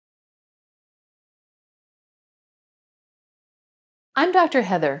I'm Dr.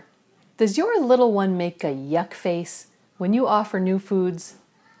 Heather. Does your little one make a yuck face when you offer new foods?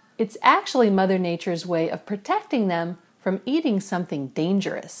 It's actually Mother Nature's way of protecting them from eating something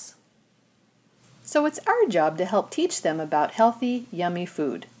dangerous. So it's our job to help teach them about healthy, yummy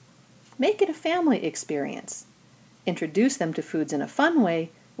food. Make it a family experience. Introduce them to foods in a fun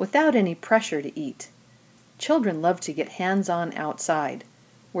way without any pressure to eat. Children love to get hands-on outside,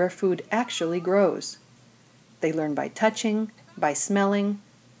 where food actually grows. They learn by touching, by smelling,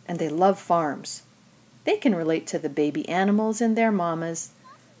 and they love farms. They can relate to the baby animals and their mamas,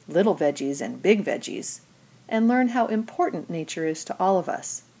 little veggies and big veggies, and learn how important nature is to all of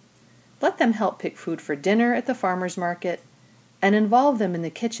us. Let them help pick food for dinner at the farmer's market, and involve them in the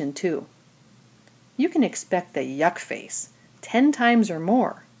kitchen too. You can expect the yuck face 10 times or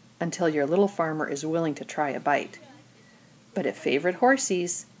more until your little farmer is willing to try a bite. But if favorite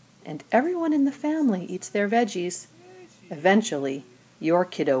horsies and everyone in the family eats their veggies, eventually your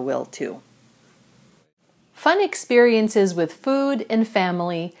kiddo will too. Fun experiences with food and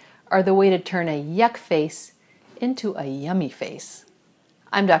family are the way to turn a yuck face into a yummy face.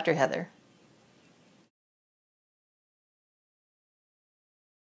 I'm Dr. Heather.